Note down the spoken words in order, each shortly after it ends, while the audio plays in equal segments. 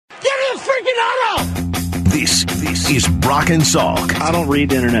a freaking auto! This is Brock and Salk. I don't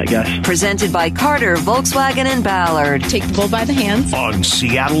read the internet, guys. Presented by Carter, Volkswagen, and Ballard. Take the bull by the hands. On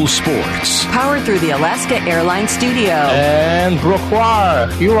Seattle Sports. Powered through the Alaska Airlines studio. And Brooke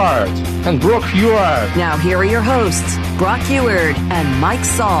Heward. And Brooke Heward. Now here are your hosts, Brock Heward and Mike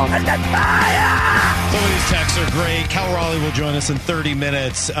Salk. Some of these texts are great. Cal Raleigh will join us in 30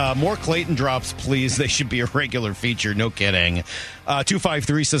 minutes. More Clayton drops, please. They should be a regular feature. No kidding.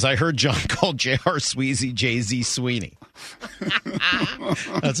 253 says, I heard John call J.R. Sweezy Jay-Z Sweeney.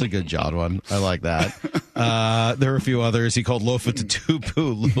 That's a good John one. I like that. There are a few others. He called Lofa to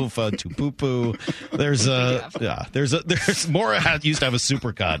Tupu, Lofa to Poo-Poo. There's more. Used to have a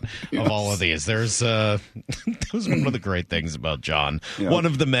supercut of all of these. That was one of the great things about John. Yep. One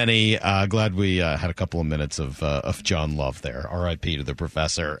of the many. Glad we had a couple of minutes of John love there. R.I.P. to the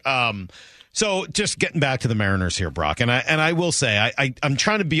professor. So just getting back to the Mariners here, Brock, and I will say I'm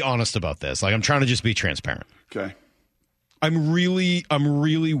trying to be honest about this. Like, I'm trying to just be transparent. Okay. I'm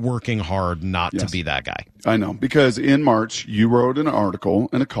really working hard not to be that guy. I know, because in March you wrote an article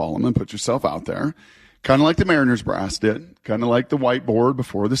and a column and put yourself out there, kind of like the Mariners brass did, kind of like the whiteboard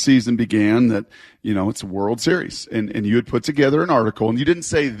before the season began, that, it's a World Series. And you had put together an article, and you didn't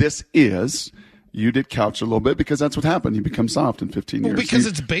say this is. You did couch a little bit, because that's what happened. You become soft in 15 years. Because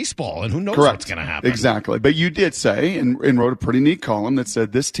it's baseball, and who knows Correct. What's going to happen. Exactly. But you did say, and wrote a pretty neat column that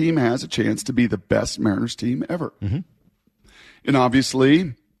said this team has a chance to be the best Mariners team ever. Mm-hmm. And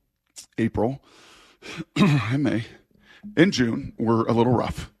obviously, April and May and June were a little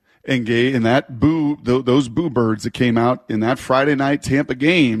rough. And those boo birds that came out in that Friday night Tampa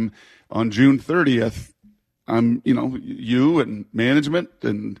game on June 30th, you and management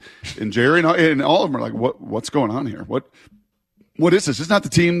and Jerry and all of them are like, what's going on here? What is this? This is not the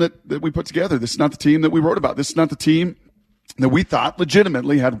team that we put together. This is not the team that we wrote about. This is not the team that we thought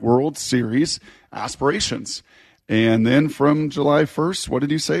legitimately had World Series aspirations. And then from July 1st, what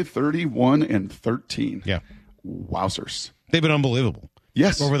did you say? 31-13. Yeah. Wowzers. They've been unbelievable.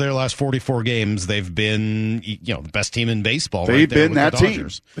 Yes. Over their last 44 games, they've been, the best team in baseball. They've been that team.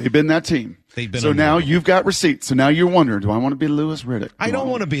 They've been that team. So now you've got receipts. So now you're wondering, do I want to be Lewis Riddick? I don't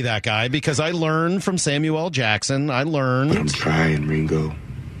want to be that guy, because I learned from Samuel L. Jackson. But I'm trying, Ringo.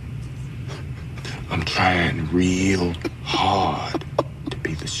 I'm trying real hard to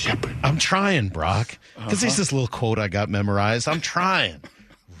be the shepherd. I'm trying, Brock. Because there's this little quote I got memorized. I'm trying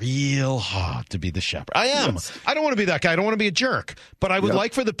real hard to be the shepherd. I am. Yes. I don't want to be that guy. I don't want to be a jerk. But I would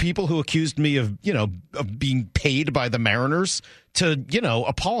like for the people who accused me of being paid by the Mariners to,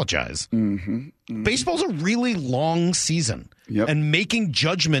 apologize. Mm-hmm. Mm-hmm. Baseball's a really long season. Yep. And making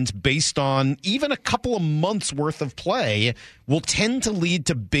judgments based on even a couple of months worth of play will tend to lead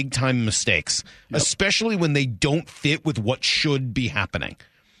to big time mistakes, especially when they don't fit with what should be happening.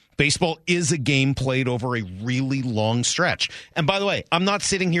 Baseball is a game played over a really long stretch. And by the way, I'm not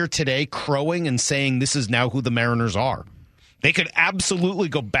sitting here today crowing and saying this is now who the Mariners are. They could absolutely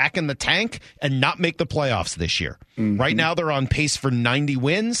go back in the tank and not make the playoffs this year. Mm-hmm. Right now, they're on pace for 90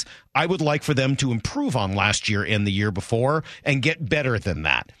 wins. I would like for them to improve on last year and the year before and get better than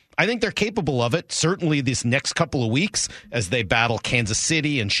that. I think they're capable of it, certainly this next couple of weeks as they battle Kansas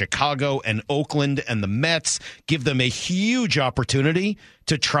City and Chicago and Oakland and the Mets. Give them a huge opportunity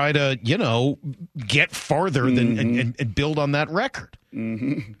to try to, get farther than and build on that record.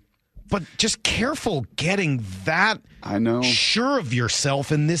 Mm-hmm. But just careful getting that sure of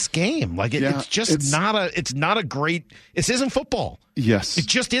yourself in this game. Like it's not a great. This isn't football. Yes, it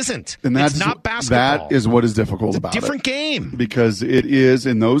just isn't. And it's not basketball. That is what is difficult about it. It's a different game, because it is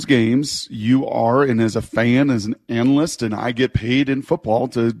in those games you are, and as a fan, as an analyst, and I get paid in football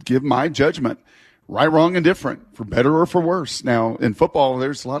to give my judgment, right, wrong, and different, for better or for worse. Now in football,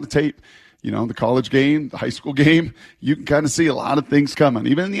 there's a lot of tape. The college game, the high school game, you can kind of see a lot of things coming.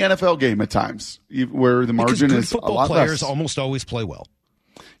 Even in the NFL game at times, where the margin is a lot less. Football players almost always play well.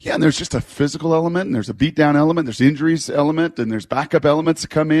 Yeah, and there's just a physical element, and there's a beatdown element, there's injuries element, and there's backup elements that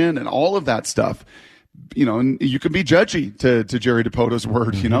come in, and all of that stuff. And you can be judgy, to Jerry DiPoto's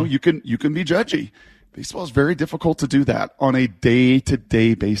word. Mm-hmm. You can be judgy. Baseball is very difficult to do that on a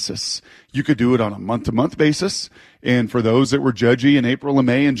day-to-day basis. You could do it on a month-to-month basis. And for those that were judgy in April and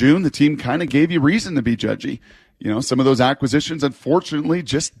May and June, the team kind of gave you reason to be judgy. Some of those acquisitions, unfortunately,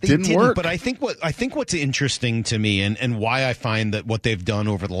 just didn't work. But I think what's interesting to me and why I find that what they've done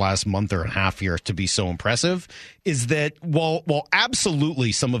over the last month or a half here to be so impressive is that while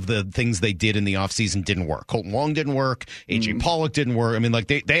absolutely some of the things they did in the offseason didn't work. Colton Wong didn't work. A.J. Pollock didn't work. I mean, like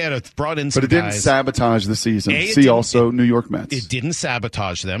they had brought in some guys. But it didn't sabotage the season. New York Mets. It didn't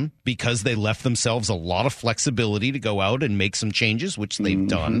sabotage them because they left themselves a lot of flexibility to go out and make some changes, which they've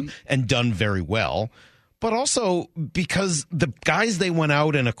done and done very well. But also because the guys they went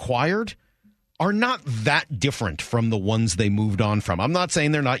out and acquired are not that different from the ones they moved on from. I'm not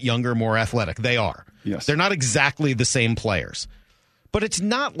saying they're not younger, more athletic. They are. Yes. They're not exactly the same players. But it's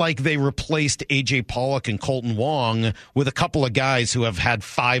not like they replaced A.J. Pollock and Colton Wong with a couple of guys who have had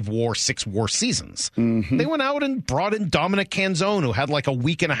 5 WAR, 6 WAR seasons. They went out and brought in Dominic Canzone, who had like a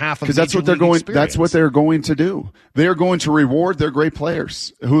week and a half of because that's what they're going. That's what they're going to do. They are going to reward their great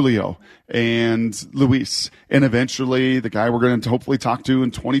players, Julio and Luis, and eventually the guy we're going to hopefully talk to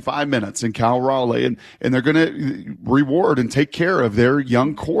in 25 minutes, and Cal Raleigh, and they're going to reward and take care of their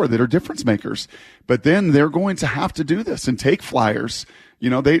young core that are difference makers. But then they're going to have to do this and take flyers.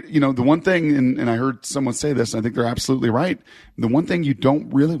 The one thing, and I heard someone say this, and I think they're absolutely right. The one thing you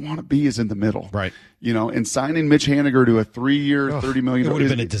don't really want to be is in the middle. Right. And signing Mitch Haniger to a 3-year, $30 million. It would have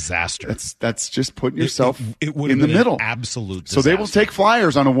been a disaster. That's just putting yourself it would in have the been middle. An absolute disaster. So they will take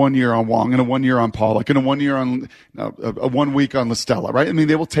flyers on a 1 year on Wong and a 1 year on Pollock and a 1 year on a 1 week on LaStella, right? I mean,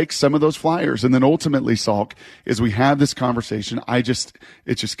 they will take some of those flyers. And then ultimately, Salk, as we have this conversation, it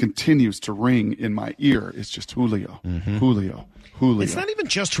just continues to ring in my ear. It's just Julio. Julio. It's not even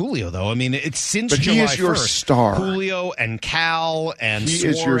just Julio, though. I mean, it's since July 1st. He is your star. Julio and Cal and He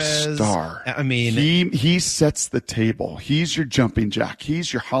Suarez. is your star. I mean, he sets the table. He's your jumping jack.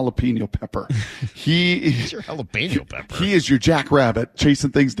 He's your jalapeno pepper. He's your jalapeno pepper. He is your jackrabbit chasing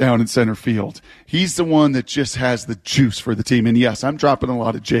things down in center field. He's the one that just has the juice for the team. And yes, I'm dropping a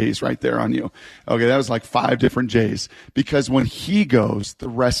lot of J's right there on you. Okay, that was like 5 different J's. Because when he goes, the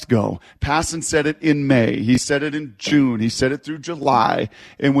rest go. Passan said it in May. He said it in June. He said it through July.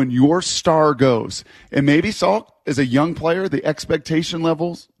 And when your star goes, and maybe Salk, as a young player, the expectation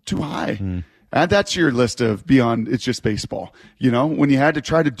level's too high. Add that to your list of beyond it's just baseball. When you had to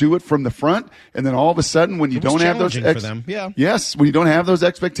try to do it from the front, and then all of a sudden when you don't have those for them. Yeah. Yes, when you don't have those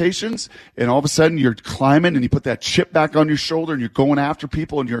expectations, and all of a sudden you're climbing and you put that chip back on your shoulder and you're going after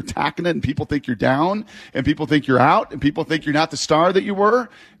people and you're attacking it, and people think you're down and people think you're out and people think you're not the star that you were.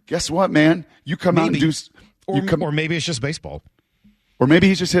 Guess what, man? You come out and do or maybe it's just baseball. Or maybe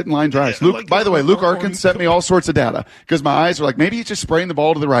he's just hitting line drives. Luke, by the way, Luke Arkin sent me all sorts of data because my eyes were like, maybe he's just spraying the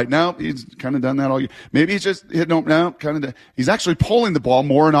ball to the right. No, he's kind of done that all year. Maybe he's just hitting, he's actually pulling the ball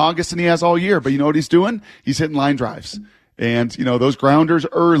more in August than he has all year. But you know what he's doing? He's hitting line drives. And, those grounders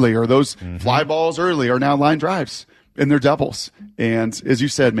early or those fly balls early are now line drives and they're doubles. And as you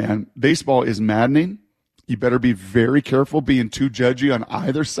said, man, baseball is maddening. You better be very careful being too judgy on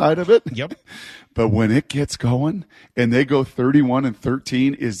either side of it. Yep. But when it gets going and they go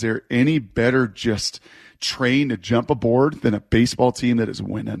 31-13, is there any better just train to jump aboard than a baseball team that is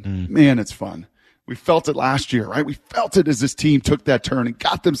winning? Man, it's fun. We felt it last year, right? We felt it as this team took that turn and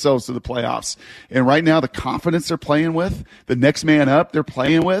got themselves to the playoffs. And right now, the confidence they're playing with, the next man up they're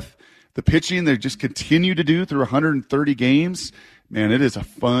playing with, the pitching they just continue to do through 130 games. Man, it is a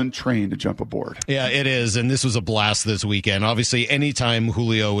fun train to jump aboard. Yeah, it is, and this was a blast this weekend. Obviously, anytime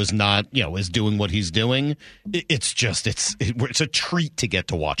Julio is not, is doing what he's doing, it's a treat to get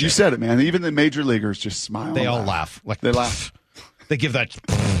to watch it. You said it, man. Even the major leaguers just smile. They all laugh. They laugh. They give that.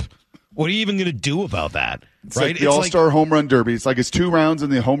 What are you even going to do about that? It's right? Like the All-Star Home Run Derby. It's like it's 2 rounds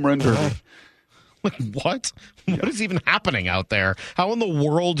in the Home Run Derby. Like, what? What is even happening out there? How in the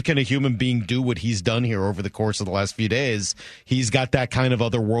world can a human being do what he's done here over the course of the last few days? He's got that kind of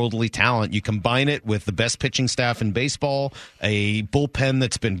otherworldly talent. You combine it with the best pitching staff in baseball, a bullpen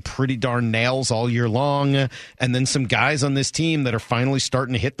that's been pretty darn nails all year long, and then some guys on this team that are finally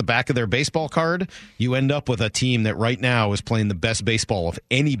starting to hit the back of their baseball card. You end up with a team that right now is playing the best baseball of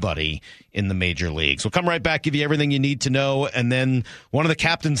anybody in the major leagues. We'll come right back, give you everything you need to know, and then one of the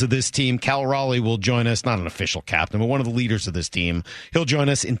captains of this team, Cal Raleigh, will join us, not an official captain, but one of the leaders of this team. He'll join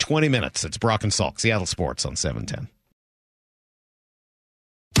us in 20 minutes. It's Brock and Salk, Seattle Sports on 710.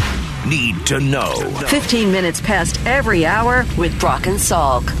 Need to know. 15 minutes past every hour with Brock and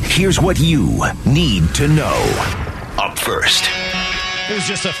Salk. Here's what you need to know. Up first. It was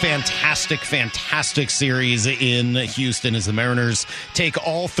just a fantastic series in Houston as the Mariners take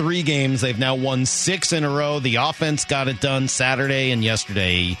all 3 games. They've now won 6 in a row. The offense got it done Saturday and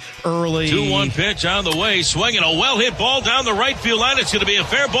yesterday early. 2-1 pitch on the way. Swinging a well-hit ball down the right field line. It's going to be a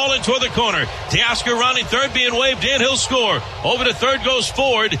fair ball in toward the corner. Teoscar rounding third, being waved in. He'll score. Over to third goes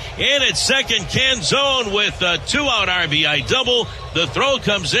Ford. In at second, Canzone with a 2-out RBI double. The throw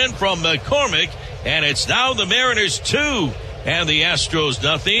comes in from McCormick, and it's now the Mariners 2. And the Astros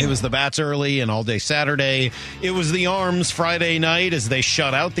nothing. It was the bats early and all day Saturday. It was the arms Friday night as they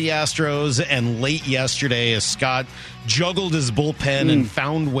shut out the Astros, and late yesterday as Scott juggled his bullpen and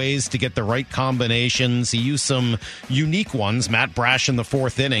found ways to get the right combinations. He used some unique ones, Matt Brash in the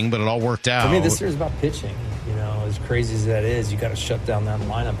 4th inning, but it all worked out. I mean, this year is about pitching. You know, as crazy as that is, you got to shut down that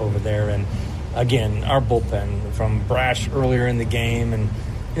lineup over there. And again, our bullpen from Brash earlier in the game, and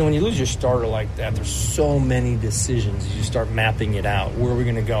you know, when you lose your starter like that, there's so many decisions. You start mapping it out. Where are we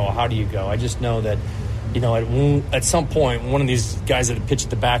going to go? How do you go? I just know that, you know, at some point, one of these guys that pitch at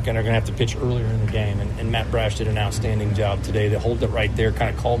the back end are going to have to pitch earlier in the game. And Matt Brash did an outstanding job today. They hold it right there,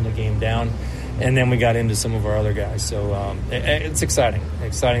 kind of calmed the game down. And then we got into some of our other guys. So it's exciting.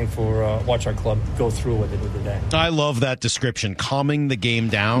 Exciting for watch our club go through with it today. I love that description, calming the game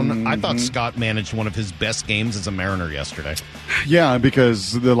down. I thought Scott managed one of his best games as a Mariner yesterday. Yeah,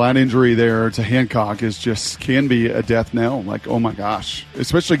 because the line injury there to Hancock can be a death knell. Like, oh my gosh,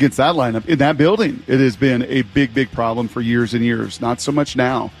 especially against that lineup in that building. It has been a big problem for years and years. Not so much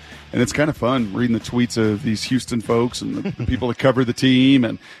now. And it's kind of fun reading the tweets of these Houston folks and the people that cover the team.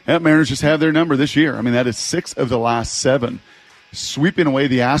 And Mariners just have their number this year. I mean, that is 6 of the last 7. Sweeping away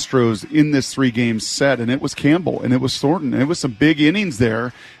the Astros in this 3-game set. And it was Campbell and it was Thornton. And it was some big innings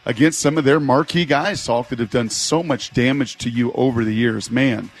there against some of their marquee guys, Salk, that have done so much damage to you over the years.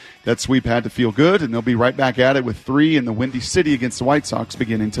 Man, that sweep had to feel good. And they'll be right back at it with 3 in the Windy City against the White Sox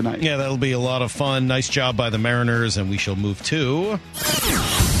beginning tonight. Yeah, that'll be a lot of fun. Nice job by the Mariners. And we shall move to...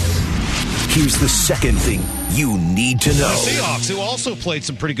 Here's the second thing you need to know. The Seahawks, who also played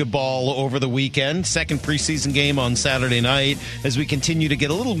some pretty good ball over the weekend. Second preseason game on Saturday night as we continue to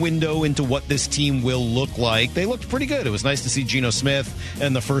get a little window into what this team will look like. They looked pretty good. It was nice to see Geno Smith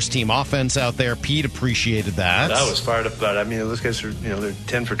and the first-team offense out there. Pete appreciated that. I was fired up about it. I mean, those guys are, they're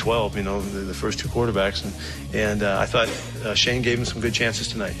 10 for 12, the first 2 quarterbacks. And I thought Shane gave him some good chances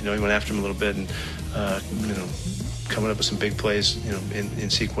tonight. He went after him a little bit and, coming up with some big plays, in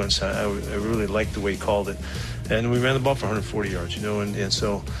sequence. I really liked the way he called it. And we ran the ball for 140 yards, and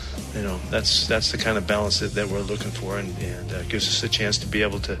so, that's the kind of balance that we're looking for, and gives us a chance to be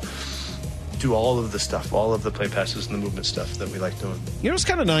able to do all of the stuff, all of the play passes and the movement stuff that we like doing. It's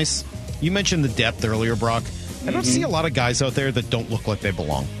kind of nice. You mentioned the depth earlier, Brock. I don't see a lot of guys out there that don't look like they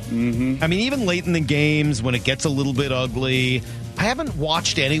belong. I mean, even late in the games when it gets a little bit ugly, I haven't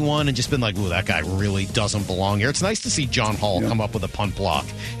watched anyone and just been like, ooh, that guy really doesn't belong here. It's nice to see John Hall come up with a punt block.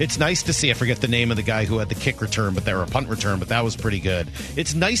 It's nice to see, I forget the name of the guy who had the kick return, but they were a punt return, but that was pretty good.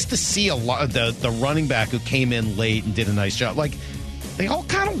 It's nice to see a lot the running back who came in late and did a nice job. Like, they all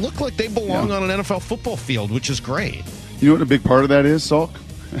kind of look like they belong on an NFL football field, which is great. You know what a big part of that is, Salk?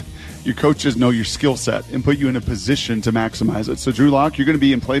 Your coaches know your skill set and put you in a position to maximize it. So, Drew Lock, you're going to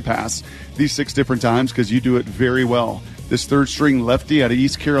be in play pass these 6 different times because you do it very well. This third-string lefty out of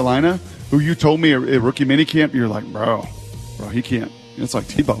East Carolina, who you told me at rookie minicamp, you're like, bro, he can't. It's like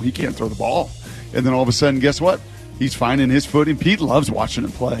Tebow. He can't throw the ball. And then all of a sudden, guess what? He's finding his footing. Pete loves watching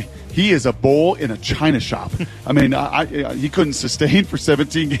him play. He is a bull in a china shop. I mean, he couldn't sustain for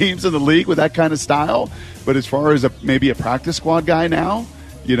 17 games in the league with that kind of style. But as far as maybe a practice squad guy now,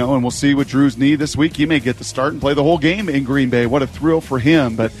 and we'll see what Drew's knee this week. He may get to start and play the whole game in Green Bay. What a thrill for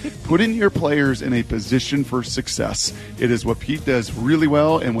him. But putting your players in a position for success. It is what Pete does really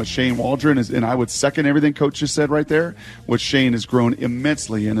well and what Shane Waldron is. And I would second everything Coach just said right there. What Shane has grown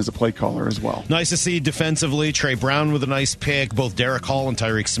immensely in as a play caller as well. Nice to see defensively. Trey Brown with a nice pick. Both Derek Hall and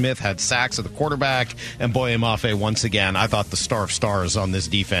Tyreek Smith had sacks at the quarterback. And Boye Mafe once again. I thought the star of stars on this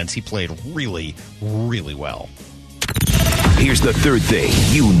defense. He played really, really well. Here's the third thing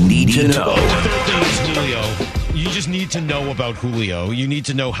you need to know. The third thing is Julio. You just need to know about Julio. You need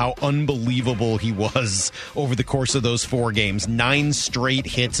to know how unbelievable he was over the course of those 4 games. 9 straight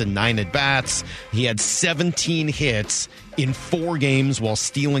hits and 9 at-bats. He had 17 hits in 4 games while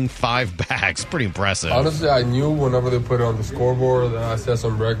stealing 5 bags. Pretty impressive. Honestly, I knew whenever they put it on the scoreboard that I set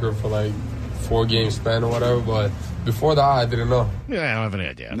some record for 4-game span or whatever, but before that, I didn't know. Yeah, I don't have any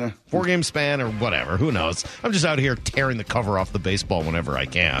idea. 4-game span or whatever. Who knows? I'm just out here tearing the cover off the baseball whenever I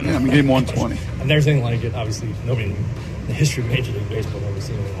can. Yeah, I'm game 120. I've never seen like it. Obviously, nobody the history of Major League Baseball, I've never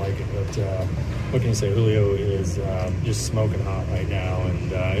seen anything like it. But what can you say? Julio is just smoking hot right now,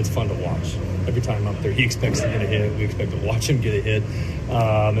 and it's fun to watch. Every time up there, he expects to get a hit. We expect to watch him get a hit.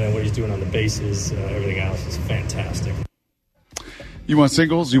 And what he's doing on the bases, everything else is fantastic. You want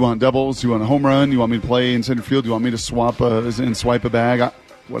singles? You want doubles? You want a home run? You want me to play in center field? You want me to swipe a bag?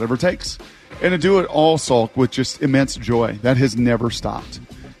 Whatever it takes. And to do it all, Salk, with just immense joy. That has never stopped.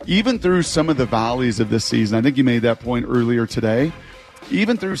 Even through some of the valleys of this season, I think you made that point earlier today,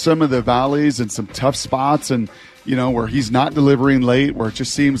 even through some of the valleys and some tough spots and, where he's not delivering late, where it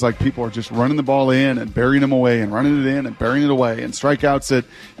just seems like people are just running the ball in and burying him away and running it in and burying it away, and strikeouts that,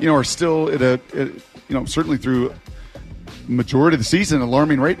 are still certainly through majority of the season,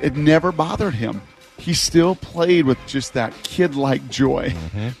 alarming rate, it never bothered him. He still played with just that kid-like joy.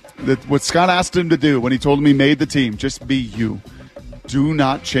 Mm-hmm. That what Scott asked him to do when he told him he made the team, just be you. Do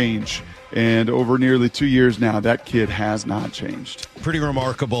not change. And over nearly 2 years now, that kid has not changed. Pretty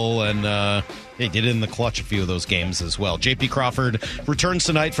remarkable, and he did it in the clutch a few of those games as well. J.P. Crawford returns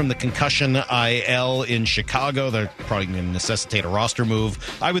tonight from the concussion IL in Chicago. They're probably going to necessitate a roster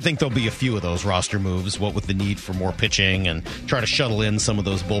move. I would think there'll be a few of those roster moves, what with the need for more pitching and try to shuttle in some of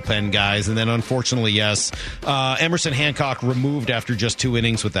those bullpen guys. And then, unfortunately, yes, Emerson Hancock removed after just 2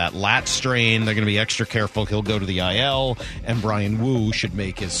 innings with that lat strain. They're going to be extra careful. He'll go to the IL, and Brian Wu should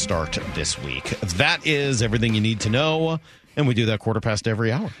make his start this week. That is everything you need to know. And we do that 1/4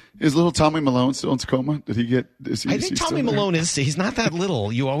 every hour. Is little Tommy Malone still in Tacoma? Did he get? I think Tommy Malone he's not that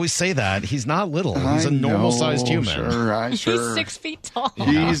little. You always say that. He's not little. He's a normal-sized human. Sure. He's 6 feet tall.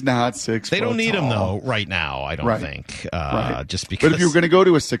 He's not 6 They foot don't need tall. him, though, right now, I don't think. Right. Just because. But if you're going to go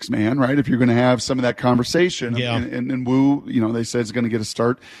to a 6-man, right, if you're going to have some of that conversation, yeah. and Wu, they said is going to get a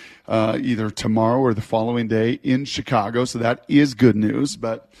start either tomorrow or the following day in Chicago, so that is good news.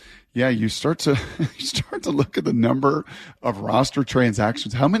 But yeah, you start to look at the number of roster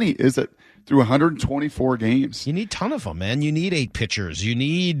transactions. How many is it through 124 games? You need a ton of them, man. You need 8 pitchers. You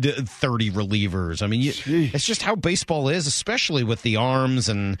need 30 relievers. I mean, it's just how baseball is, especially with the arms.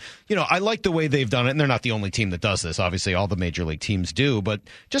 And, I like the way they've done it. And they're not the only team that does this. Obviously, all the major league teams do. But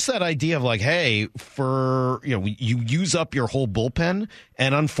just that idea of like, hey, you use up your whole bullpen.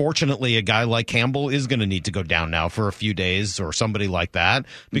 And unfortunately, a guy like Campbell is going to need to go down now for a few days or somebody like that,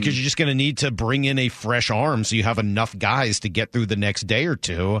 because you're just going to need to bring in a fresh arm so you have enough guys to get through the next day or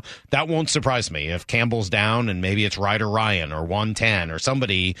two. That won't surprise me if Campbell's down and maybe it's Ryder Ryan or 110 or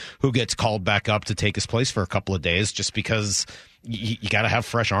somebody who gets called back up to take his place for a couple of days, just because you got to have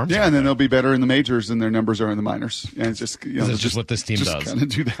fresh arms. Yeah, and then they'll be better in the majors than their numbers are in the minors. And it's just it's just what this team does. Just kind of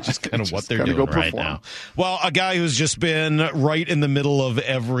do that. Just kind of what they're doing right now. Well, a guy who's just been right in the middle of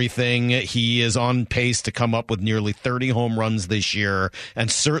everything. He is on pace to come up with nearly 30 home runs this year,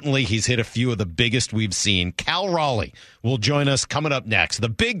 and certainly he's hit a few of the biggest we've seen. Cal Raleigh will join us coming up next. The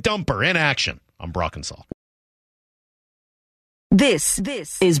Big Dumper in action on Brock and Salk. This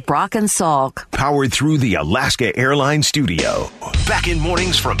is Brock and Salk. Powered through the Alaska Airlines studio. Back in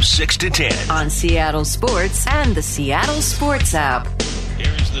mornings from 6 to 10. On Seattle Sports and the Seattle Sports app.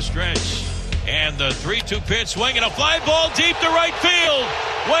 Here's the stretch. And the 3-2 pitch, swinging a fly ball deep to right field.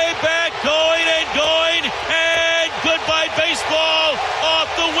 Way back, going and going. And goodbye baseball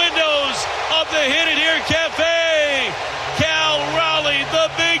off the windows of the Hit It Here Cafe. Cal Raleigh, the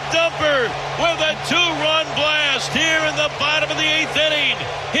Big Dumper, with a 2-run blast here in the bottom of the 8th inning.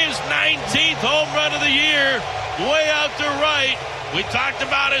 His 19th home run of the year, way out to right. We talked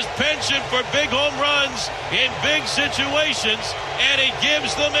about his penchant for big home runs in big situations, and it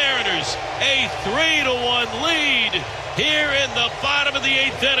gives the Mariners a 3-1 lead here in the bottom of the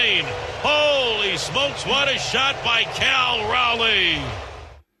 8th inning. Holy smokes, what a shot by Cal Raleigh.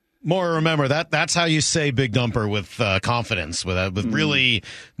 More, remember, that's how you say Big Dumper with confidence, with really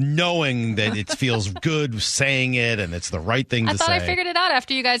knowing that it feels good saying it and it's the right thing to say. I thought I figured it out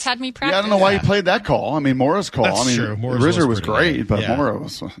after you guys had me practice. Yeah, I don't know why you played that call. I mean, Mora's call. That's true. Rizzer was great, but Mora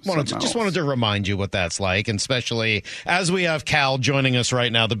was just wanted to remind you what that's like, and especially as we have Cal joining us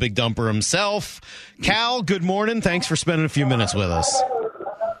right now, the Big Dumper himself. Cal, good morning. Thanks for spending a few minutes with us.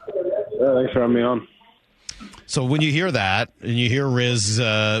 Thanks for having me on. So when you hear that, and you hear Riz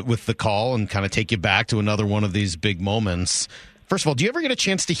with the call and kind of take you back to another one of these big moments, first of all, do you ever get a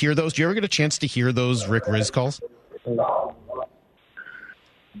chance to hear those? Do you ever get a chance to hear those Rick Riz calls? Yeah,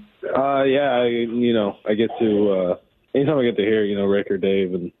 I get to, anytime I get to hear, Rick or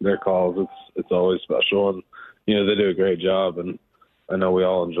Dave and their calls, it's always special. And, they do a great job. And I know we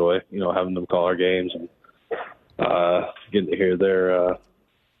all enjoy, having them call our games and getting to hear their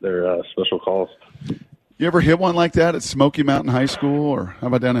special calls. You ever hit one like that at Smoky Mountain High School, or how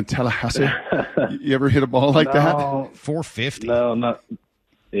about down in Tallahassee? You ever hit a ball like that? 450. No, not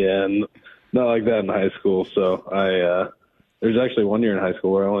like that in high school. So there's actually one year in high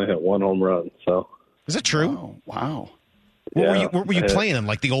school where I only hit one home run. So is that true? Wow. What were you playing in?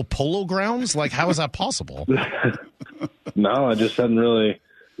 Like the old polo grounds? Like how is that possible? No, I just hadn't really. It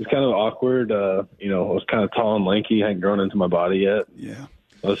was kind of awkward. I was kind of tall and lanky. Hadn't grown into my body yet. Yeah.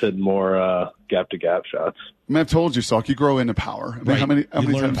 I was hitting more gap-to-gap shots. I mean, I've told you, Salk, you grow into power. I mean, right. How many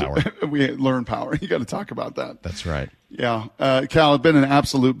learn times power. we learn power? You got to talk about that. That's right. Yeah. Cal, it's been an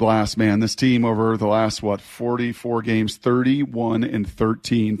absolute blast, man. This team over the last, 44 games,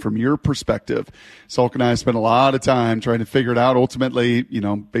 31-13. From your perspective, Salk and I spent a lot of time trying to figure it out. Ultimately,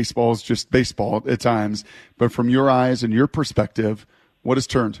 baseball is just baseball at times. But from your eyes and your perspective, what has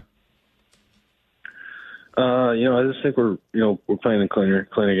turned? I just think we're playing in cleaner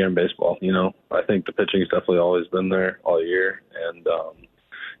game baseball. I think the pitching's definitely always been there all year. And,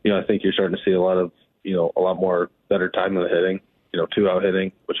 I think you're starting to see a lot more better time in the hitting, 2-out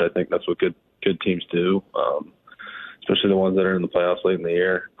hitting, which I think that's what good teams do. Especially the ones that are in the playoffs late in the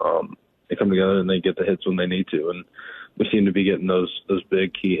year. They come together and they get the hits when they need to. And we seem to be getting those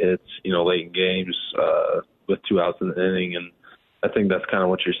big key hits, late in games, with 2 outs in the inning. And I think that's kind of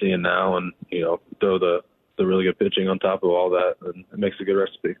what you're seeing now. And, throw the really good pitching on top of all that, and it makes a good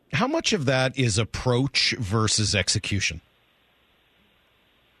recipe. How much of that is approach versus execution?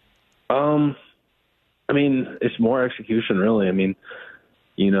 It's more execution, really.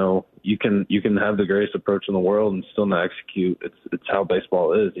 You can have the greatest approach in the world and still not execute. It's how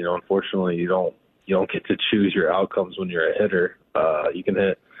baseball is. Unfortunately, you don't get to choose your outcomes when you're a hitter. You can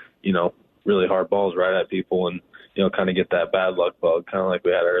hit, really hard balls right at people and, kind of get that bad luck bug, kind of like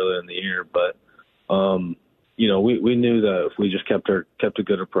we had earlier in the year. But, we knew that if we just kept a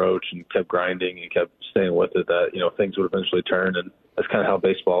good approach and kept grinding and kept staying with it, that, things would eventually turn. And that's kind of how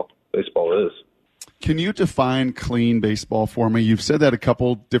baseball is. Can you define clean baseball for me? You've said that a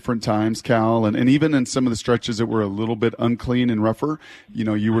couple different times, Cal, and even in some of the stretches that were a little bit unclean and rougher,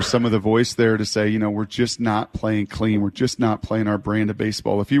 you were some of the voice there to say, we're just not playing clean. We're just not playing our brand of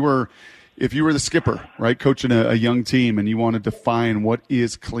baseball. If you were the skipper, right, coaching a young team and you want to define what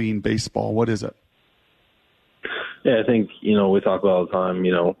is clean baseball, what is it? Yeah, I think, we talk about all the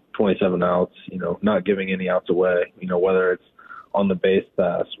time, 27 outs, not giving any outs away, whether it's on the base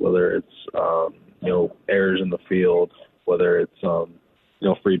pass, whether it's, errors in the field, whether it's,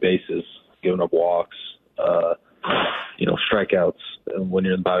 free bases, giving up walks, strikeouts when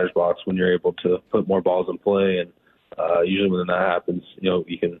you're in the batter's box, when you're able to put more balls in play. And usually when that happens,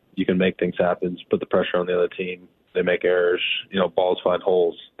 you can make things happen, put the pressure on the other team. They make errors, balls find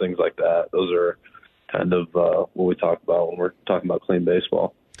holes, things like that. Those are kind of what we talk about when we're talking about clean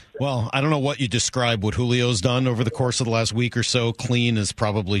baseball. Well, I don't know what you describe what Julio's done over the course of the last week or so. Clean is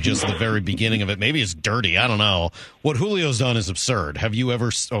probably just the very beginning of it. Maybe it's dirty. I don't know. What Julio's done is absurd. Have you ever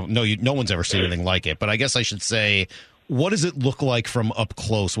no one's ever seen anything like it. But I guess I should say, what does it look like from up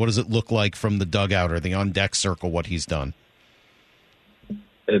close? What does it look like from the dugout or the on-deck circle, what he's done?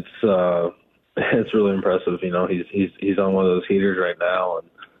 It's really impressive. He's on one of those heaters right now,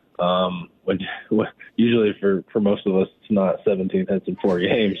 and when usually for most of us it's not 17 hits in 4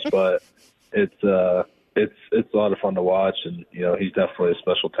 games, but it's a lot of fun to watch, and he's definitely a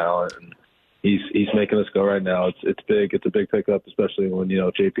special talent, and he's making us go right now. It's big. It's a big pickup, especially when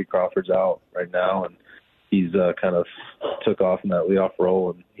JP Crawford's out right now, and he's kind of took off in that leadoff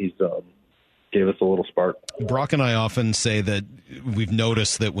role, and he's gave us a little spark. Brock and I often say that we've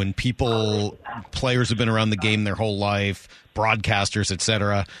noticed that when players have been around the game their whole life, broadcasters,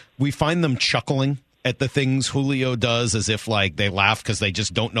 etc., we find them chuckling at the things Julio does as if like they laugh because they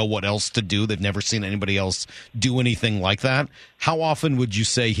just don't know what else to do. They've never seen anybody else do anything like that. How often would you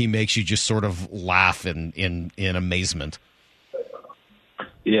say he makes you just sort of laugh in amazement?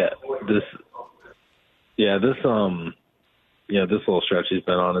 This little stretch he's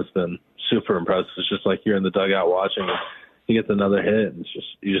been on has been super impressive. It's just like you're in the dugout watching, and he gets another hit, and it's just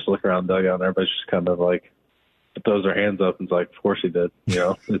you just look around the dugout, and everybody's just kind of like throws their hands up and is like, "Of course he did."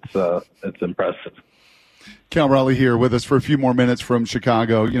 It's impressive. Cal Raleigh here with us for a few more minutes from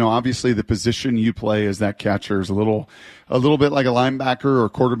Chicago. Obviously the position you play as that catcher is a little bit like a linebacker or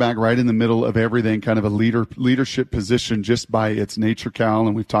quarterback, right in the middle of everything, kind of a leadership position just by its nature, Cal,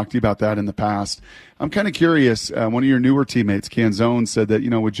 and we've talked to you about that in the past. I'm kind of curious, one of your newer teammates, Canzone, said that,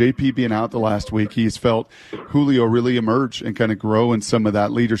 with JP being out the last week, he's felt Julio really emerge and kind of grow in some of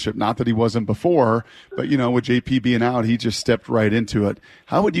that leadership. Not that he wasn't before, but, with JP being out, he just stepped right into it.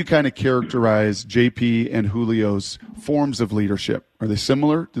 How would you kind of characterize JP and Julio's forms of leadership? Are they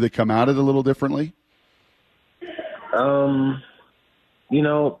similar? Do they come at it a little differently? You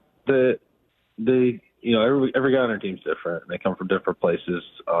know, every guy on our team's different, and they come from different places.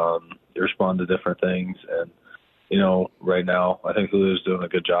 They respond to different things, and right now I think Julio's doing a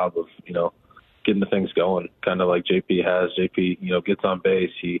good job of getting the things going, kind of like JP has. JP gets on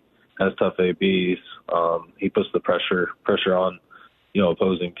base, he has tough ABs, he puts the pressure on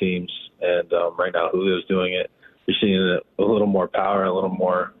opposing teams, and right now Julio's doing it. You're seeing a little more power,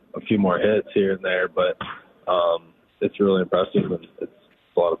 a few more hits here and there, but it's really impressive, and it's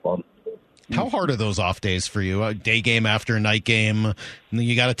a lot of fun. How hard are those off days for you? A day game after a night game, and then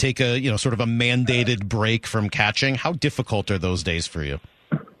you got to take a sort of a mandated break from catching. How difficult are those days for you?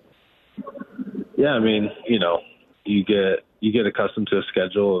 Yeah, I mean, you get accustomed to a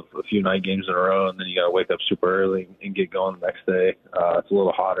schedule of a few night games in a row, and then you got to wake up super early and get going the next day. It's a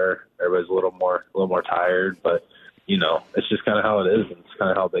little hotter. Everybody's a little more tired, but it's just kind of how it is, and it's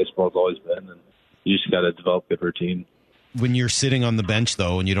kind of how baseball's always been, and you just got to develop good routine. When you're sitting on the bench,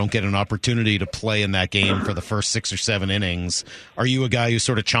 though, and you don't get an opportunity to play in that game for the first 6 or 7 innings, are you a guy who's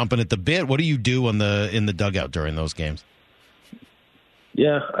sort of chomping at the bit? What do you do in the dugout during those games?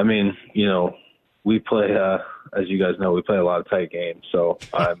 Yeah, I mean, we play, as you guys know, we play a lot of tight games. So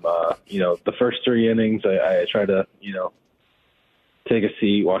I'm, the first 3 innings, I try to, take a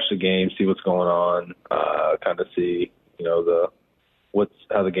seat, watch the game, see what's going on, kind of see,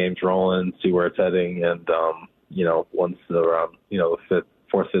 how the game's rolling, see where it's heading, and once around the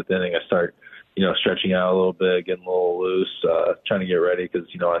 4th, 5th inning, I start stretching out a little bit, getting a little loose, trying to get ready because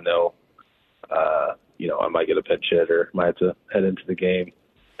I know I might get a pinch hit or might have to head into the game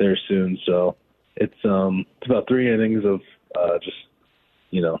there soon. So it's about 3 innings of just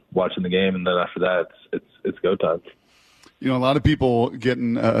watching the game, and then after that it's go time. A lot of people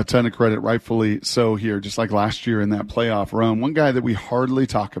getting a ton of credit, rightfully so, here, just like last year in that playoff run. One guy that we hardly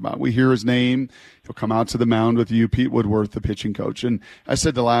talk about, we hear his name, he'll come out to the mound with you, Pete Woodworth, the pitching coach. And I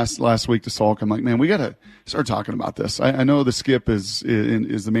said last week to Salk, I'm like, man, we got to start talking about this. I know the skip is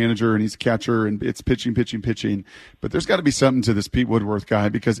the manager and he's a catcher and it's pitching, but there's got to be something to this Pete Woodworth guy,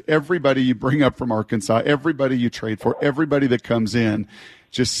 because everybody you bring up from Arkansas, everybody you trade for, everybody that comes in,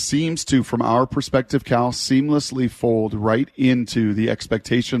 just seems to, from our perspective, Cal, seamlessly fold right into the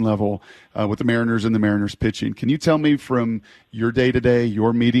expectation level with the Mariners and the Mariners pitching. Can you tell me from your day-to-day,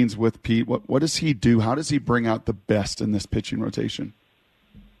 your meetings with Pete, what does he do? How does he bring out the best in this pitching rotation?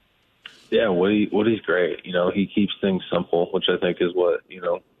 Yeah, Woody's great. He keeps things simple, which I think is what,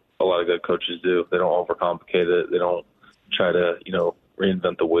 a lot of good coaches do. They don't overcomplicate it. They don't try to,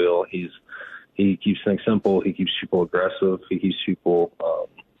 reinvent the wheel. He keeps things simple. He keeps people aggressive. He keeps people,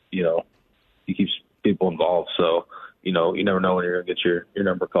 he keeps people involved. So, you never know when you're going to get your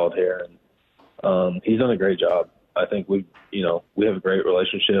number called here. And he's done a great job. I think we have a great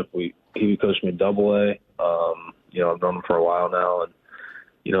relationship. He coached me in Double-A. I've known him for a while now. And,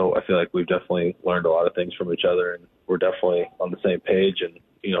 I feel like we've definitely learned a lot of things from each other. And we're definitely on the same page. And,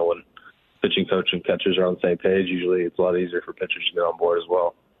 when pitching coach and catchers are on the same page, usually it's a lot easier for pitchers to get on board as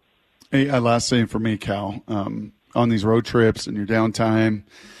well. Hey, last thing for me, Cal, on these road trips and your downtime,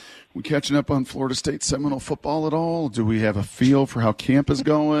 we catching up on Florida State Seminole football at all? Do we have a feel for how camp is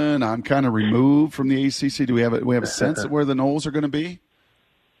going? I'm kind of removed from the ACC. Do we have a sense of where the Noles are going to be?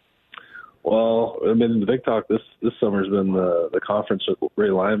 Well, I mean, the big talk this summer has been the conference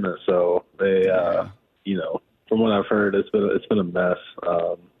realignment. So they, from what I've heard, it's been a mess.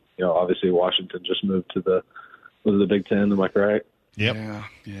 Obviously Washington just moved to the Big Ten. Am I correct? Yep.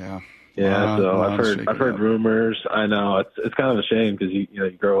 Yeah. Yeah, so I've heard rumors. I know it's kind of a shame because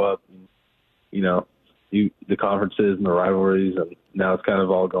you grow up, and, the conferences and the rivalries, and now it's kind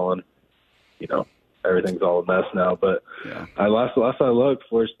of all going, everything's all a mess now. But last I looked,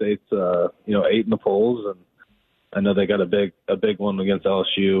 Florida State's 8 in the polls, and I know they got a big one against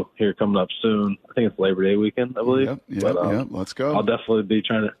LSU here coming up soon. I think it's Labor Day weekend, I believe. Yep. Let's go. I'll definitely be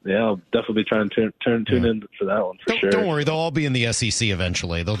trying to tune in for that one for sure. Don't worry, they'll all be in the SEC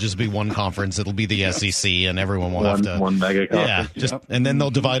eventually. They'll just be one conference. It'll be the SEC, and everyone will have to one mega conference. And then they'll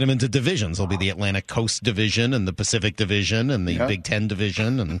divide them into divisions. There'll be the Atlantic Coast Division and the Pacific Division and the Big Ten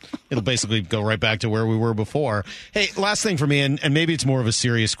Division, and it'll basically go right back to where we were before. Hey, last thing for me, and maybe it's more of a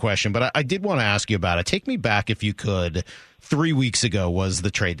serious question, but I did want to ask you about it. Take me back, if you could. 3 weeks ago was the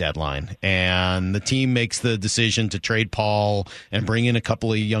trade deadline, and the team makes the decision to trade Paul and bring in a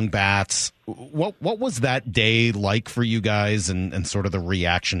couple of young bats. What was that day like for you guys, and sort of the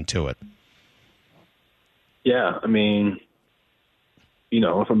reaction to it? Yeah, I mean,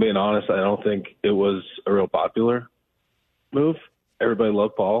 if I'm being honest, I don't think it was a real popular move. Everybody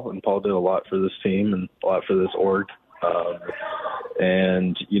loved Paul, and Paul did a lot for this team and a lot for this org.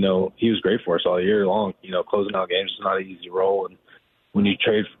 And, he was great for us all year long. Closing out games is not an easy role. And when you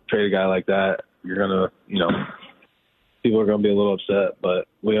trade a guy like that, you're going to, people are going to be a little upset. But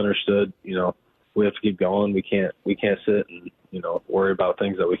we understood, we have to keep going. We can't sit and, worry about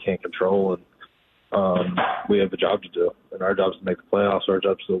things that we can't control. And we have a job to do. And our job is to make the playoffs. Our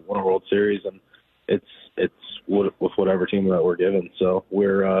job is to win a World Series. And it's with whatever team that we're given. So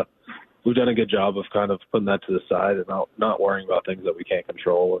we've done a good job of kind of putting that to the side and not worrying about things that we can't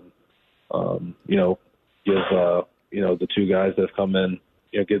control. And, give, the two guys that have come in,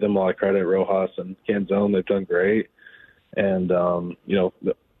 give them a lot of credit, Rojas and Canzone. They've done great. And,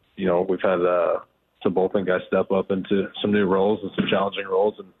 we've had some bullpen guys step up into some new roles and some challenging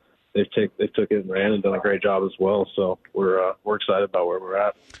roles, and they took it and ran and done a great job as well. So we're excited about where we're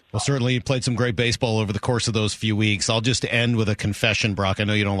at. Well, certainly you played some great baseball over the course of those few weeks. I'll just end with a confession, Brock. I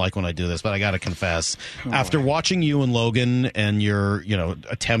know you don't like when I do this, but I got to confess. After watching you and Logan and your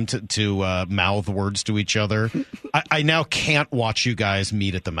attempt to mouth words to each other, I now can't watch you guys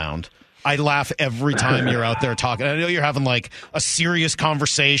meet at the mound. I laugh every time you're out there talking. I know you're having like a serious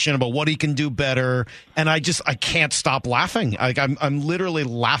conversation about what he can do better, and I can't stop laughing. I'm literally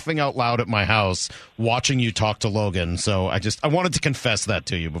laughing out loud at my house watching you talk to Logan. So I wanted to confess that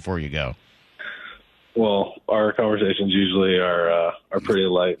to you before you go. Well, our conversations usually are pretty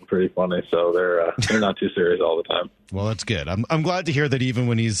light and pretty funny, so they're not too serious all the time. Well, that's good. I'm glad to hear that even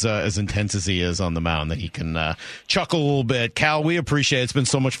when he's as intense as he is on the mound, that he can chuckle a little bit. Cal, we appreciate it. It's been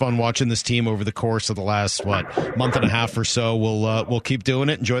so much fun watching this team over the course of the last month and a half or so. We'll keep doing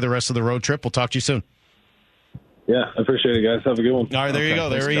it. Enjoy the rest of the road trip. We'll talk to you soon. Yeah, I appreciate it, guys. Have a good one. All right, there you go.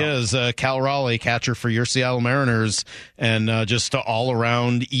 There he is, Cal Raleigh, catcher for your Seattle Mariners, and just all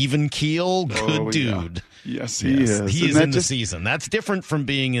around even keel, good dude. Yeah. Yes, he is. He is in the season. That's different from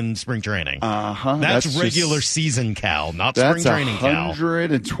being in spring training. That's regular season Cal, not spring training Cal.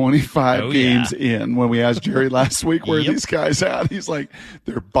 125 games in. When we asked Jerry last week where these guys at, he's like,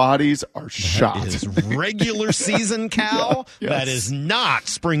 their bodies are shot. That is regular season Cal. Yes. That is not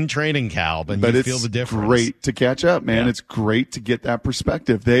spring training Cal, but you feel the difference. Great to catch up, man. It's great to get that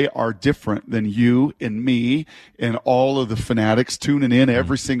perspective. They are different than you and me and all of the fanatics tuning in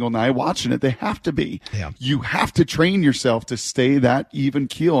every single night watching it. They have to be. Yeah. You have to train yourself to stay that even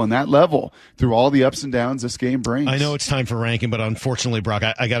keel and that level through all the ups and downs this game brings. I know it's time for ranking, but unfortunately, Brock,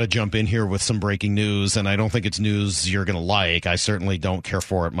 I got to jump in here with some breaking news, and I don't think it's news you're going to like. I certainly don't care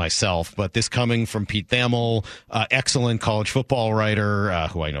for it myself, but this coming from Pete Thamel, excellent college football writer,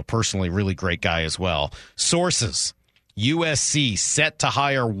 who I know personally, really great guy as well. Sources: USC set to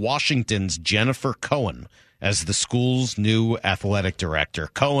hire Washington's Jennifer Cohen as the school's new athletic director.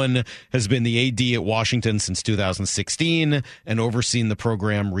 Cohen has been the AD at Washington since 2016 and overseen the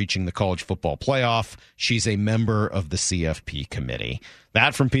program reaching the college football playoff. She's a member of the CFP committee.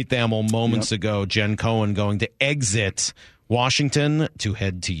 That from Pete Thamel moments ago. Jen Cohen going to exit Washington to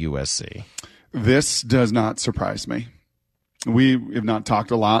head to USC. This does not surprise me. We have not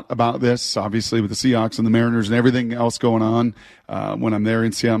talked a lot about this, obviously, with the Seahawks and the Mariners and everything else going on. When I'm there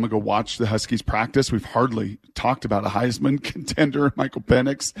in Seattle, I'm going to go watch the Huskies practice. We've hardly talked about a Heisman contender, Michael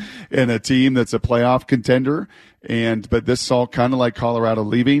Penix, and a team that's a playoff contender. But this is all kind of like Colorado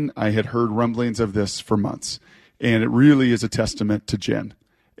leaving. I had heard rumblings of this for months, and it really is a testament to Jen.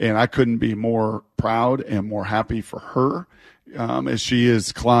 And I couldn't be more proud and more happy for her. As she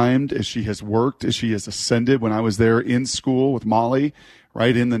has climbed, as she has worked, as she has ascended. When I was there in school with Molly,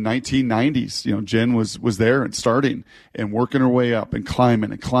 right in the 1990s, Jen was there and starting and working her way up and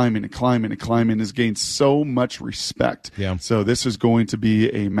climbing, has gained so much respect. Yeah. So this is going to be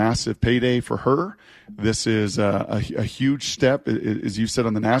a massive payday for her. This is a huge step, as you said,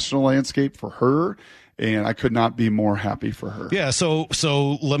 on the national landscape for her. And I could not be more happy for her. Yeah, so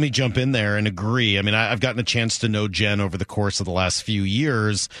let me jump in there and agree. I mean, I've gotten a chance to know Jen over the course of the last few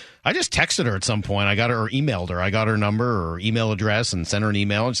years. I just texted her at some point. I got her or emailed her. I got her number or email address and sent her an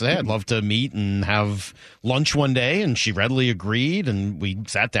email and said, hey, I'd love to meet and have lunch one day. And she readily agreed. And we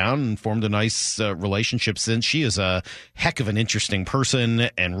sat down and formed a nice relationship since. She is a heck of an interesting person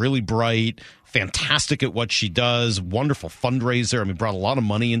and really bright. Fantastic at what she does, wonderful fundraiser. I mean, brought a lot of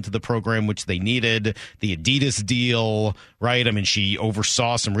money into the program, which they needed. The Adidas deal, right? I mean, she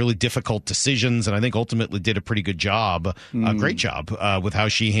oversaw some really difficult decisions, and I think ultimately did a pretty good job, a great job with how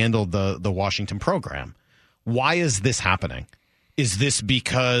she handled the Washington program. Why is this happening? Is this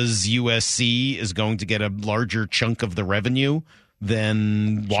because USC is going to get a larger chunk of the revenue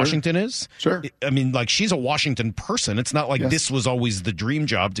than Washington is? Sure. I mean, like, she's a Washington person. It's not like this was always the dream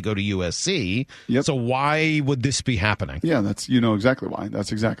job to go to USC. Yep. So why would this be happening? Yeah, that's exactly why.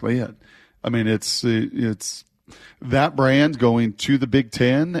 That's exactly it. I mean, it's that brand going to the Big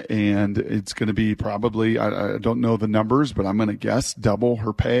Ten, and it's going to be probably, I don't know the numbers, but I'm going to guess double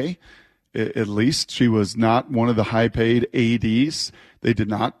her pay. At least she was not one of the high-paid ADs. They did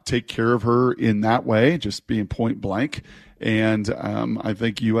not take care of her in that way, just being point blank. And I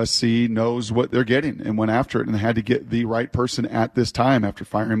think USC knows what they're getting and went after it, and they had to get the right person at this time after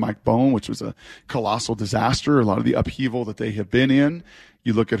firing Mike Bohn, which was a colossal disaster. A lot of the upheaval that they have been in.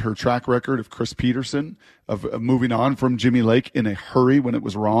 You look at her track record of Chris Peterson, of moving on from Jimmy Lake in a hurry when it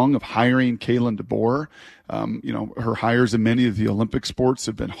was wrong, of hiring Kalen DeBoer. Her hires in many of the Olympic sports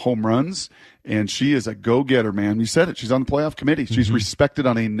have been home runs, and she is a go-getter, man. You said it. She's on the playoff committee. She's respected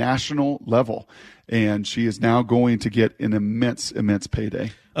on a national level, and she is now going to get an immense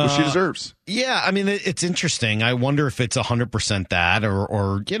payday, which she deserves. Yeah, I mean, it's interesting. I wonder if it's 100% that,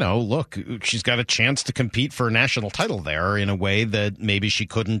 or look, she's got a chance to compete for a national title there in a way that maybe she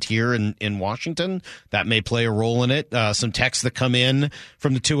couldn't here in Washington. That may play a role in it. Some texts that come in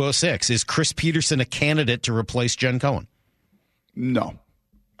from the 206. Is Chris Peterson a candidate to replace Jen Cohen? No.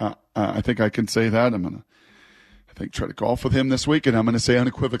 I think I can say that. I'm going to, try to golf with him this week, and I'm going to say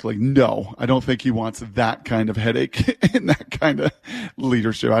unequivocally, no. I don't think he wants that kind of headache and that kind of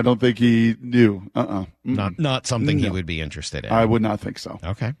leadership. I don't think he knew. Not something he would be interested in. I would not think so.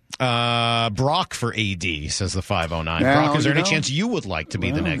 Okay. Brock for AD, says the 509. Now, Brock, is there any chance you would like to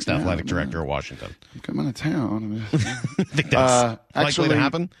be the next athletic director of Washington? I'm coming to town. I think that's likely to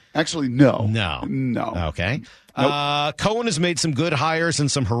happen? Actually, no. No. Okay. Nope. Cohen has made some good hires and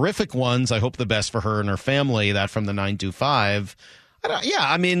some horrific ones. I hope the best for her and her family. That from the 925.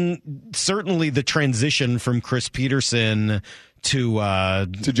 Certainly the transition from Chris Peterson to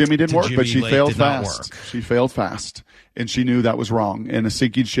Jimmy didn't work, but she failed fast. She failed fast, and she knew that was wrong and a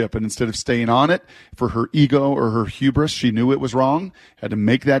sinking ship. And instead of staying on it for her ego or her hubris, she knew it was wrong. Had to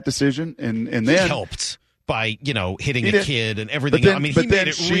make that decision, and then helped by hitting a kid and everything. He made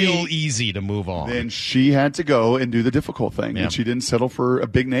it real easy to move on. Then she had to go and do the difficult thing, and she didn't settle for a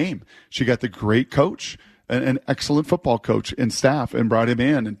big name. She got the great coach, an excellent football coach and staff, and brought him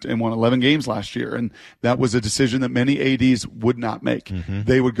in and won 11 games last year. And that was a decision that many ADs would not make. Mm-hmm.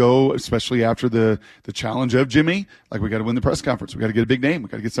 They would go, especially after the challenge of Jimmy, like, we got to win the press conference. We got to get a big name. We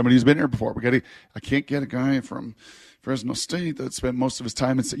got to get somebody who's been here before. I can't get a guy from Fresno State that spent most of his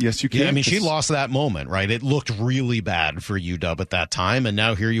time and said, yes, you can. Yeah, she lost that moment, right? It looked really bad for UW at that time, and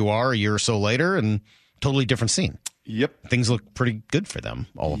now here you are a year or so later, and totally different scene. Yep. Things look pretty good for them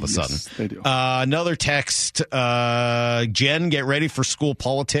all of a sudden. They do. Another text, Jen, get ready for school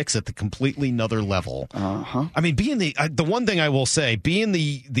politics at the completely another level. Uh-huh. I mean, being the one thing I will say, being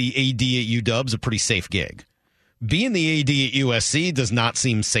the AD at UW is a pretty safe gig. Being the AD at USC does not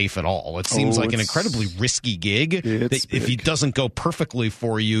seem safe at all. It seems like an incredibly risky gig. That if it doesn't go perfectly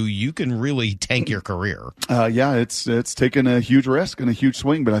for you, you can really tank your career. It's taken a huge risk and a huge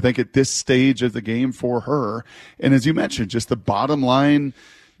swing, but I think at this stage of the game for her, and as you mentioned, just the bottom line,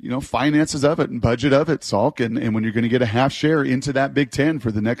 finances of it and budget of it, Salk, and when you're going to get a half share into that Big Ten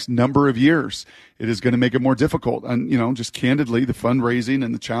for the next number of years, it is going to make it more difficult. And, just candidly, the fundraising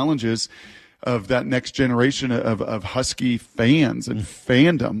and the challenges of that next generation of Husky fans and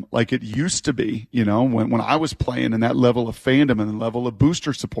fandom like it used to be, when I was playing, and that level of fandom and the level of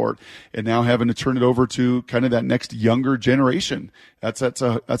booster support, and now having to turn it over to kind of that next younger generation. That's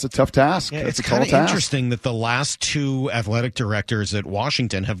a tough task. Yeah, it's kind of interesting that the last two athletic directors at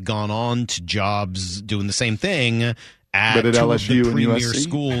Washington have gone on to jobs doing the same thing at LSU the premier and USC.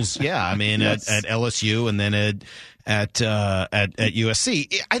 Schools. Yeah, I mean, yes. at LSU and then at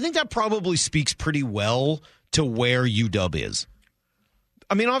USC. I think that probably speaks pretty well to where UW is.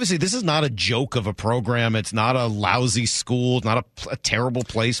 I mean, obviously, this is not a joke of a program. It's not a lousy school. It's not a terrible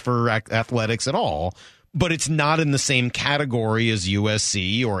place for athletics at all. But it's not in the same category as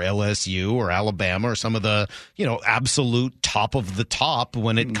USC or LSU or Alabama or some of the, absolute top of the top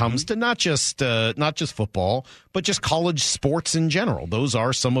when it comes to not just football, but just college sports in general. Those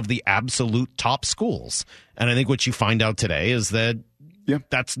are some of the absolute top schools. And I think what you find out today is that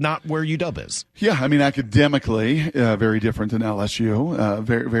that's not where UW is. Yeah, I mean, academically, very different than LSU.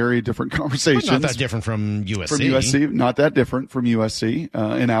 Very, very different conversations. But not that different from USC. From USC, not that different from USC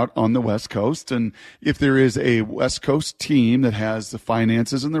and out on the West Coast. And if there is a West Coast team that has the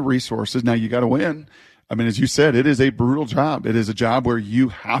finances and the resources, now you got to win. I mean, as you said, it is a brutal job. It is a job where you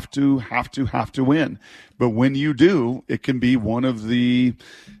have to win. But when you do, it can be one of the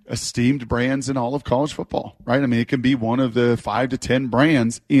esteemed brands in all of college football, right? I mean, it can be one of the 5 to 10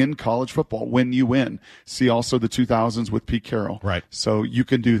 brands in college football when you win. See also the 2000s with Pete Carroll. Right. So you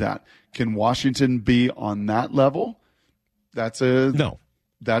can do that. Can Washington be on that level? No.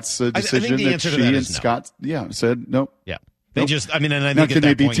 that's a decision the that answer to she that and is no. Scott, said nope. Yeah. They Nope. just, I mean, and I Now, think can at they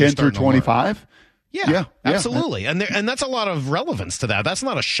that be point, you're 10 through starting to learn. 25? Yeah, absolutely. And that's a lot of relevance to that. That's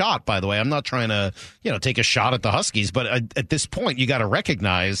not a shot, by the way. I'm not trying to, take a shot at the Huskies, but at this point, you got to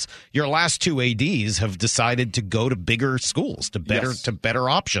recognize your last two ADs have decided to go to bigger schools, to better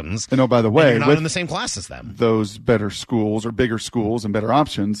options. And by the way, you're not in the same class as them. Those better schools or bigger schools and better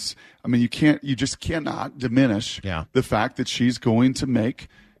options. I mean, you just cannot diminish the fact that she's going to make.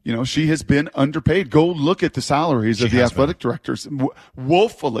 She has been underpaid. Go look at the salaries of the athletic directors.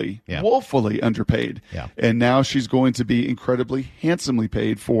 Woefully underpaid. Yeah. And now she's going to be incredibly handsomely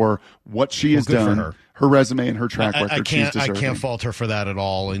paid for what she has good for done. her. Resume and her track record. I can't fault her for that at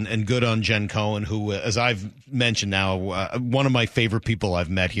all. And good on Jen Cohen, who, as I've mentioned now, one of my favorite people I've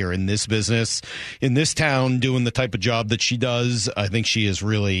met here in this business, in this town, doing the type of job that she does. I think she is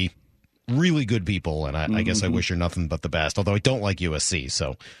really good people, and I guess I wish her nothing but the best, although I don't like USC,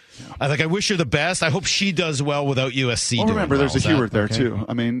 so I wish her the best. I hope she does well without USC doing remember, well. there's a Heward there, too.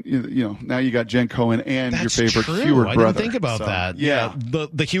 I mean, now you got Jen Cohen and That's your favorite true. Heward brother. I didn't think about that. Yeah.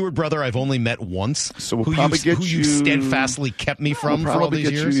 The Heward brother I've only met once, so we'll who probably who you steadfastly kept me from for all these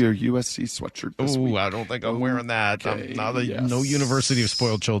years. We'll probably get you your USC sweatshirt this week. I don't think I'm wearing that. Okay, No University of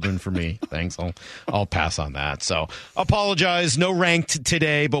Spoiled Children for me. Thanks. I'll pass on that. So apologize. No ranked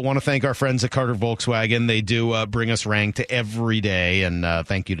today, but want to thank our friends at Carter Volkswagen. They do bring us ranked every day, and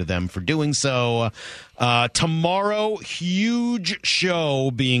thank you to them for doing so. Tomorrow, huge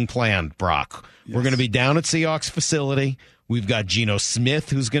show being planned, Brock. Yes. We're going to be down at Seahawks facility. We've got Geno Smith,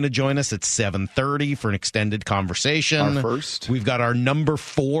 who's going to join us at 7:30 for an extended conversation. Our first. We've got our number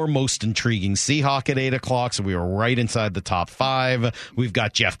 4 most intriguing Seahawk at 8 o'clock, so we are right inside the top 5. We've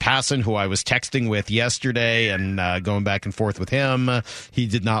got Jeff Passan, who I was texting with yesterday and going back and forth with him. He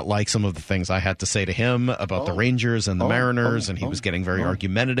did not like some of the things I had to say to him about the Rangers and the Mariners, and he was getting very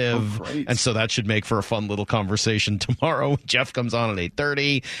argumentative. And so that should make for a fun little conversation tomorrow. Jeff comes on at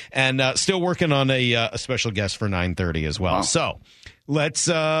 8:30, and still working on a special guest for 9:30 as well. So let's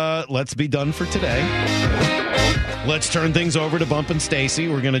be done for today. Let's turn things over to Bump and Stacy.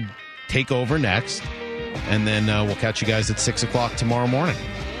 We're going to take over next, and then we'll catch you guys at 6 o'clock tomorrow morning.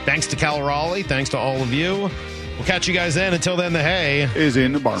 Thanks to Cal Raleigh. Thanks to all of you. We'll catch you guys then. Until then, the hay is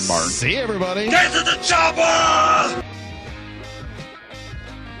in the barn. See you, everybody. Get to the chopper!